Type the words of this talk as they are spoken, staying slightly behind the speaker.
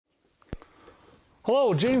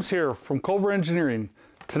Hello, James here from Cobra Engineering.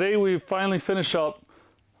 Today we finally finish up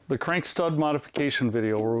the crank stud modification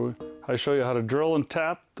video where I show you how to drill and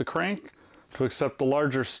tap the crank to accept the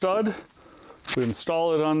larger stud. We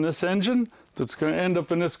install it on this engine that's going to end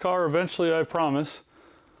up in this car eventually, I promise.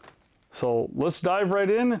 So let's dive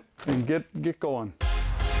right in and get going.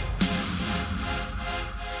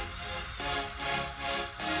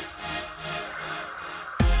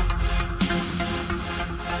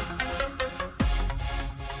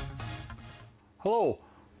 Hello.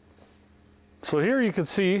 So here you can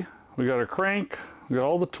see we got our crank, we got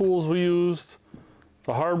all the tools we used,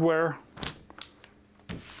 the hardware,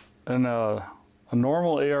 and a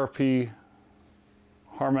normal ARP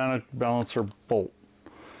harmonic balancer bolt.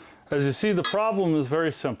 As you see, the problem is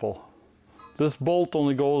very simple. This bolt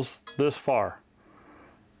only goes this far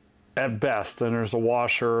at best. Then there's a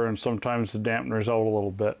washer and sometimes the dampener's out a little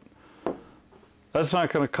bit. That's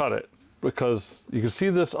not going to cut it, because you can see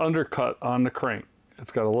this undercut on the crank.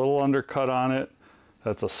 It's got a little undercut on it.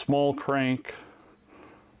 That's a small crank.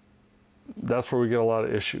 That's where we get a lot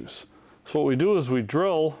of issues. So what we do is we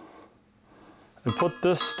drill and put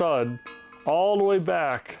this stud all the way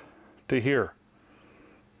back to here.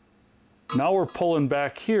 Now we're pulling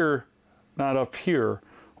back here, not up here,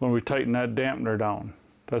 when we tighten that dampener down.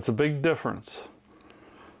 That's a big difference.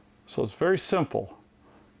 So it's very simple.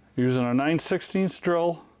 You're using a 9/16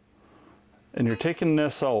 drill, and you're taking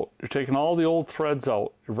this out. You're taking all the old threads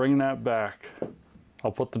out. You're bringing that back.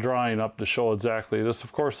 I'll put the drawing up to show exactly. This,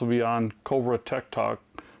 of course, will be on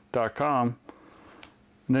cobratechtalk.com.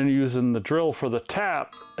 And then you're using the drill for the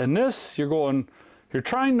tap. And this, you're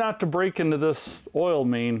trying not to break into this oil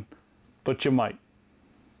main, but you might.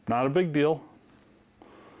 Not a big deal.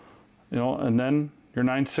 You know, and then your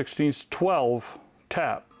 9/16 12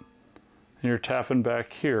 tap. And you're tapping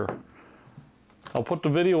back here. I'll put the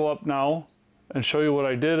video up now and show you what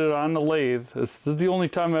I did it on the lathe. This is the only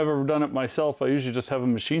time I've ever done it myself. I usually just have a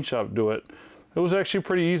machine shop do it. It was actually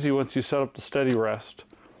pretty easy once you set up the steady rest.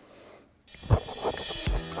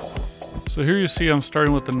 So here you see I'm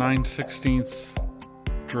starting with the 9/16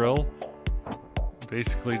 drill.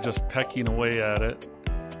 Basically just pecking away at it.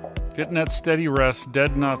 Getting that steady rest,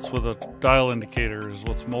 dead nuts with a dial indicator is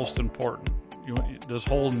what's most important. This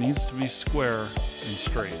hole needs to be square and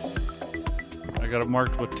straight. I got it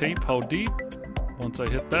marked with tape how deep. Once I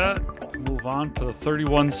hit that, move on to the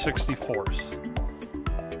 31/64.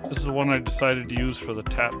 This is the one I decided to use for the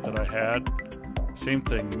tap that I had. Same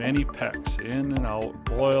thing, many pecks, in and out,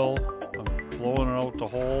 oil, I'm blowing it out the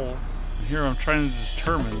hole. And here I'm trying to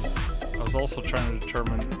determine, I was also trying to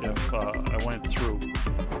determine if I went through.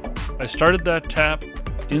 I started that tap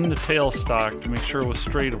in the tailstock to make sure it was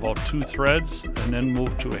straight, about 2 threads, and then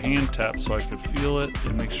moved to a hand tap so I could feel it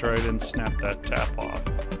and make sure I didn't snap that tap off.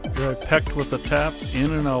 Here I pecked with the tap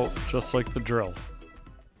in and out just like the drill.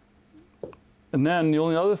 And then the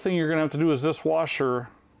only other thing you're going to have to do is this washer.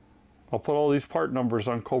 I'll put all these part numbers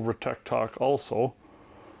on Cobra Tech Talk also.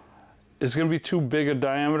 It's going to be too big a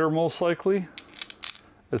diameter most likely.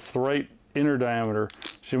 It's the right inner diameter.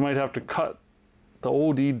 So you might have to cut the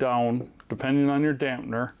OD down depending on your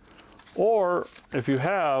dampener. Or if you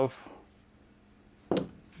have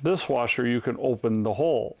this washer, you can open the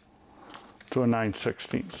hole to a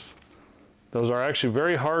 9/16. Those are actually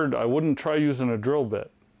very hard. I wouldn't try using a drill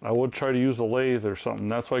bit. I would try to use a lathe or something.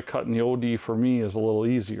 That's why cutting the OD for me is a little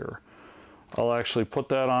easier. I'll actually put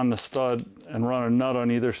that on the stud and run a nut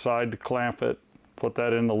on either side to clamp it, put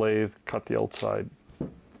that in the lathe, cut the outside.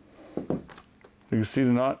 You can see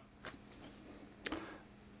the nut.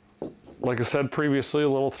 Like I said previously, a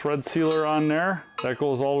little thread sealer on there. That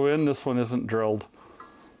goes all the way in. This one isn't drilled.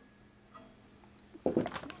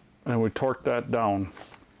 And we torque that down.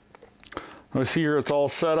 Now see here it's all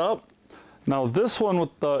set up. Now this one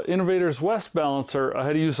with the Innovators West balancer, I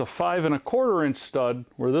had to use a 5 1/4 inch stud,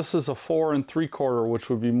 where this is a 4 3/4,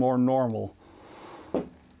 which would be more normal.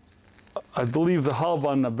 I believe the hub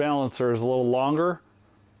on the balancer is a little longer,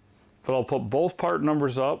 but I'll put both part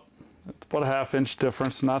numbers up. It's about a 1/2 inch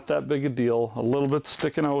difference, not that big a deal. A little bit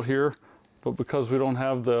sticking out here, but because we don't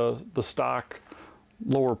have the stock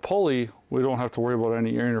lower pulley, we don't have to worry about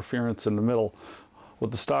any interference in the middle. With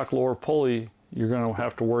the stock lower pulley, you're going to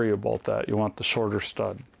have to worry about that. You want the shorter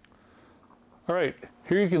stud. All right,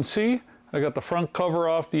 here you can see I got the front cover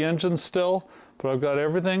off the engine still, but I've got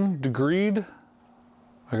everything degreed.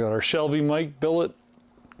 I got our Shelby Mike billet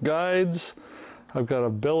guides. I've got a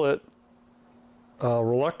billet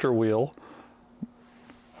reluctor wheel.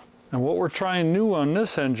 And what we're trying new on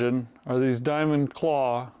this engine are these diamond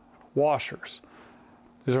claw washers.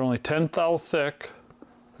 These are only 10 thou thick.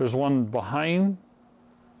 There's one behind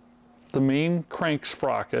the main crank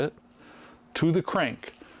sprocket to the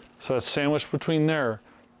crank. So that's sandwiched between there.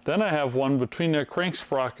 Then I have one between that crank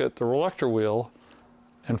sprocket, the reluctor wheel,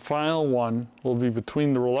 and final one will be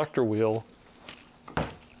between the reluctor wheel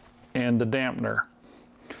and the dampener.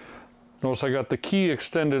 Notice I got the key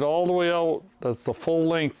extended all the way out. That's the full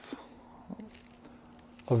length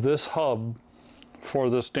of this hub for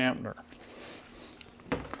this dampener.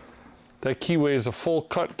 That keyway is a full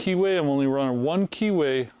cut keyway. I'm only running one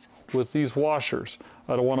keyway with these washers.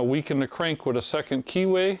 I don't want to weaken the crank with a second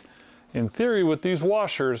keyway. In theory, with these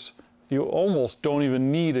washers, you almost don't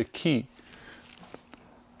even need a key.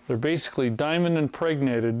 They're basically diamond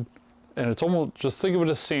impregnated, and it's almost, just think of it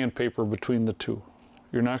as sandpaper between the two.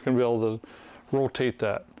 You're not going to be able to rotate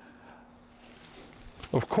that.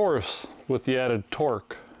 Of course, with the added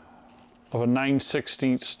torque of a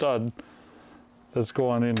 9/16 stud that's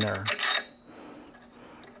going in there.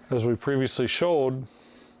 As we previously showed,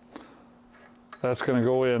 that's going to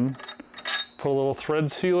go in. Put a little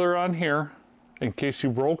thread sealer on here in case you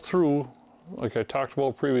broke through, like I talked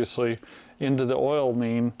about previously, into the oil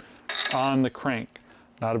main on the crank.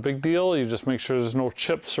 Not a big deal. You just make sure there's no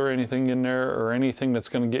chips or anything in there or anything that's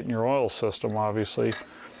going to get in your oil system, obviously.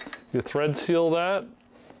 You thread seal that,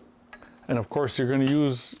 and of course you're going to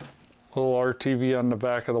use a little RTV on the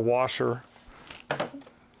back of the washer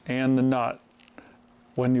and the nut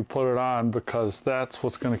when you put it on, because that's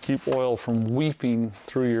what's going to keep oil from weeping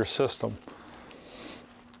through your system.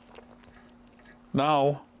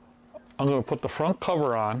 Now I'm going to put the front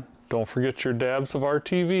cover on. Don't forget your dabs of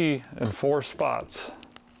RTV and 4 spots.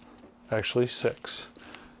 Actually 6,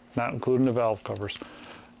 not including the valve covers.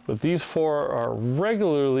 But these 4 are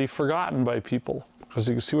regularly forgotten by people, because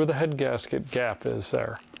you can see where the head gasket gap is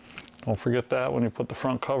there. Don't forget that when you put the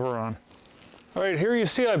front cover on. All right, here you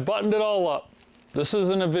see I buttoned it all up. This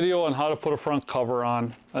isn't a video on how to put a front cover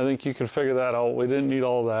on. I think you can figure that out. We didn't need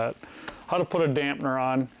all that. How to put a dampener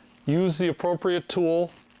on. Use the appropriate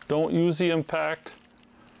tool. Don't use the impact.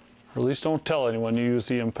 Or at least don't tell anyone you use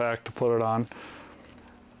the impact to put it on.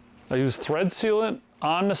 I use thread sealant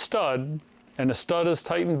on the stud, and the stud is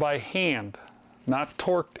tightened by hand, not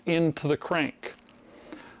torqued into the crank.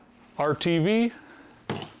 RTV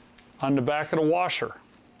on the back of the washer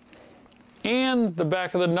and the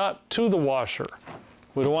back of the nut to the washer.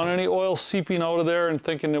 We don't want any oil seeping out of there and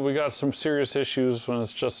thinking that we got some serious issues when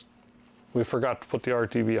it's just we forgot to put the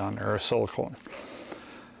RTV on there, or silicone.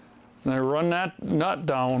 And I run that nut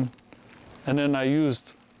down, and then I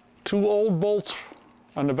used 2 old bolts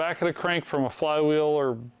on the back of the crank from a flywheel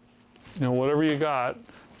or whatever you got,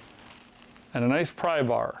 and a nice pry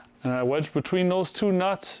bar. And I wedged between those 2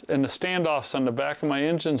 nuts and the standoffs on the back of my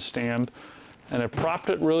engine stand, and I propped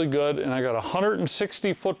it really good, and I got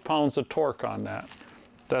 160 foot-pounds of torque on that.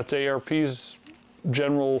 That's ARP's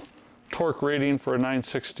general torque rating for a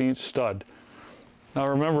 9/16 stud. Now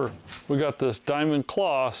remember, we got this diamond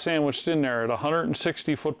claw sandwiched in there at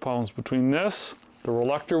 160 foot-pounds between this, the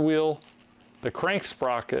reluctor wheel, the crank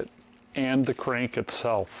sprocket, and the crank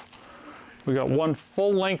itself. We got one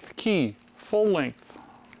full-length key, full length,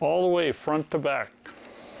 all the way front to back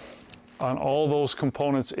on all those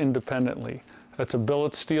components independently. That's a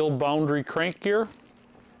billet steel boundary crank gear.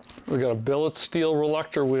 We got a billet steel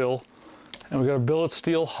reluctor wheel, and we got a billet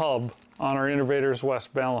steel hub on our Innovators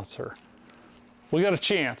West balancer. We got a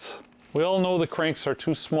chance. We all know the cranks are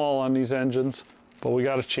too small on these engines, but we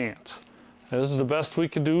got a chance. And this is the best we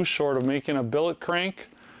could do short of making a billet crank,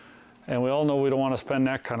 and we all know we don't want to spend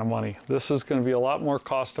that kind of money. This is going to be a lot more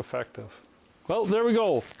cost effective. Well, there we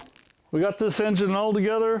go. We got this engine all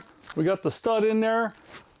together. We got the stud in there.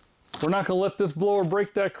 We're not going to let this blower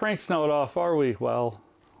break that crank snout off, are we? Well,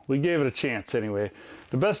 we gave it a chance anyway.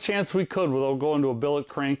 The best chance we could without going to a billet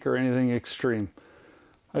crank or anything extreme.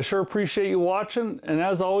 I sure appreciate you watching, and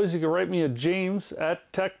as always, you can write me at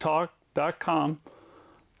james@techtalk.com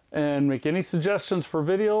and make any suggestions for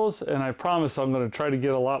videos, and I promise I'm going to try to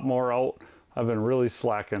get a lot more out. I've been really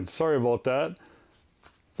slacking. Sorry about that.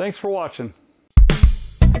 Thanks for watching.